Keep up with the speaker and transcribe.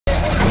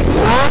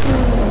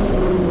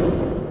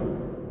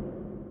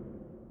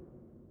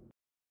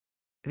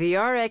The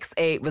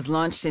RX-8 was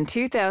launched in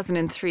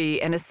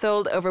 2003 and has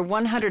sold over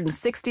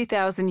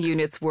 160,000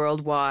 units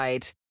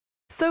worldwide.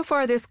 So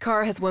far, this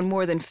car has won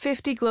more than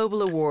 50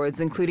 global awards,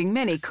 including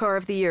many Car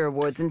of the Year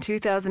awards in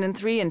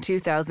 2003 and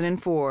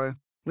 2004.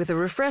 With a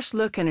refreshed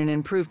look and an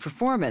improved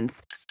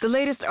performance, the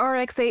latest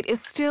RX-8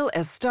 is still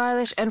as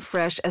stylish and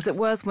fresh as it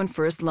was when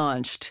first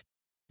launched.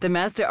 The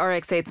Mazda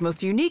RX-8's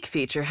most unique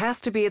feature has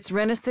to be its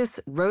Renesys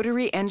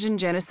rotary engine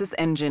Genesis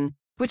engine,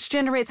 which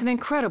generates an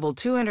incredible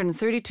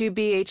 232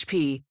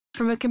 bhp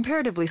from a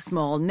comparatively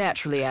small,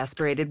 naturally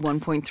aspirated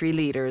 1.3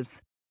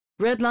 liters.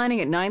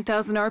 Redlining at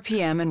 9,000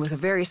 RPM and with a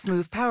very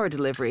smooth power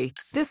delivery,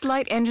 this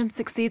light engine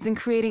succeeds in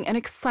creating an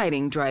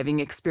exciting driving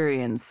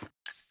experience.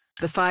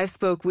 The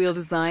 5-spoke wheel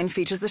design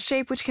features a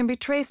shape which can be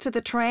traced to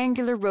the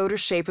triangular rotor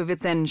shape of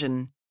its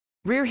engine.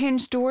 Rear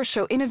hinge doors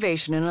show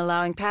innovation in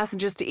allowing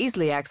passengers to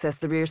easily access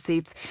the rear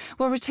seats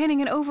while retaining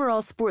an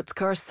overall sports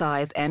car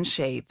size and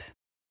shape.